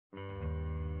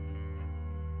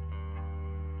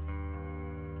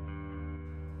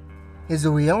His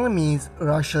real name is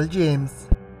Rashal James.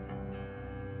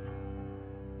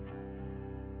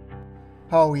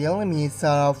 Her real name is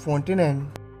Sarah Fontenot.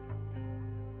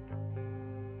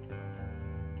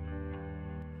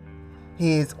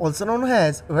 He is also known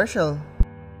as Rashal.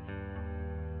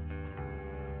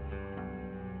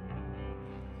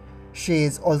 She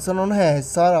is also known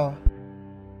as Sarah.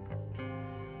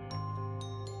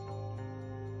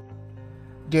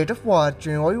 Date of birth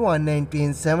January 1,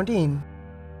 1917.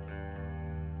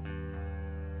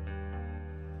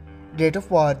 Date of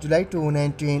birth July 2,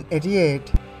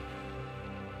 1988.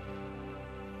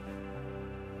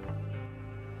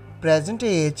 Present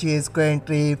age she is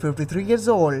currently 53 years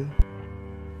old.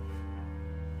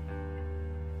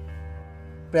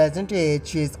 Present age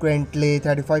she is currently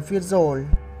 35 years old.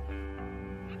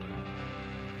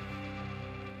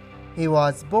 He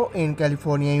was born in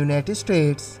California, United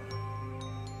States.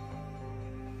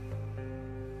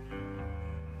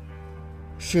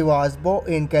 She was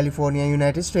born in California,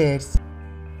 United States.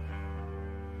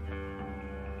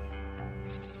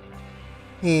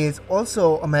 He is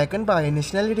also American by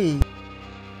nationality.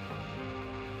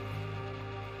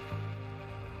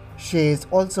 She is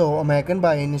also American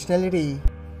by nationality.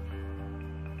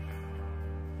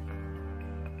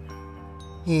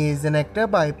 He is an actor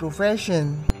by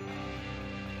profession.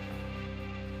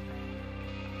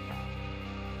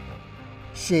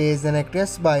 She is an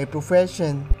actress by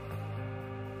profession.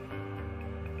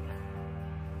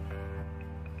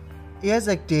 Years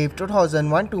active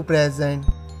 2001 to present.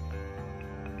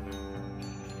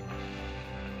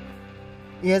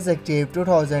 Years active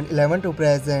 2011 to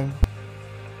present.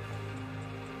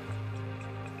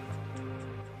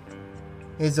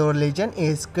 His religion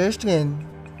is Christian.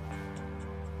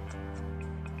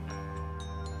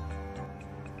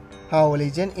 Her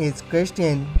religion is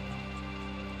Christian.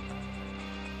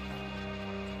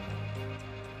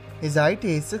 His height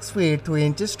is 6 feet 3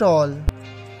 inches tall.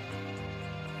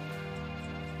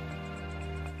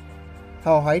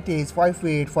 Her height is 5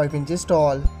 feet 5 inches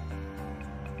tall.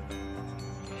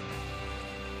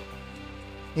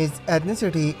 His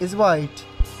ethnicity is white.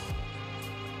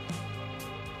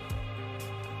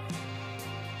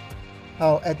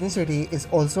 Her ethnicity is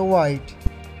also white.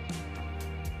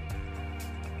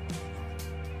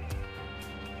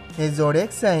 His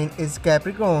zodiac sign is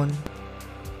Capricorn.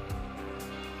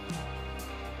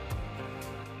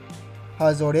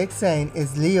 Her zodiac sign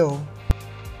is Leo.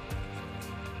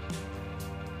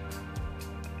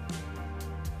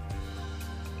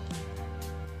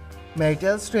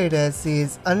 Marital status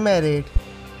is unmarried.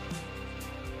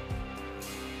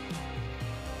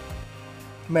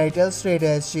 Marital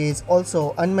status she is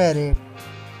also unmarried.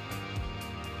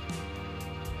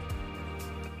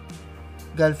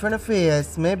 Girlfriend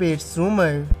affairs maybe it's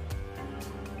rumor.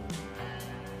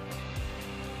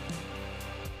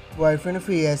 Boyfriend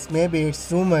affairs maybe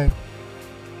it's rumor.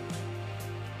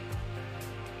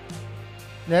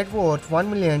 Net worth $1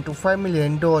 million to $5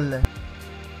 million.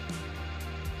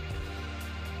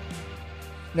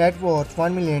 Net worth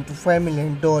 $1 million to $5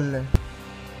 million.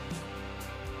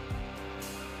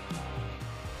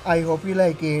 I hope you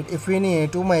like it. If you're new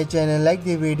to my channel, like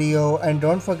the video and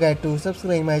don't forget to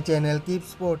subscribe my channel. Keep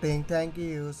supporting. Thank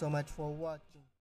you so much for watching.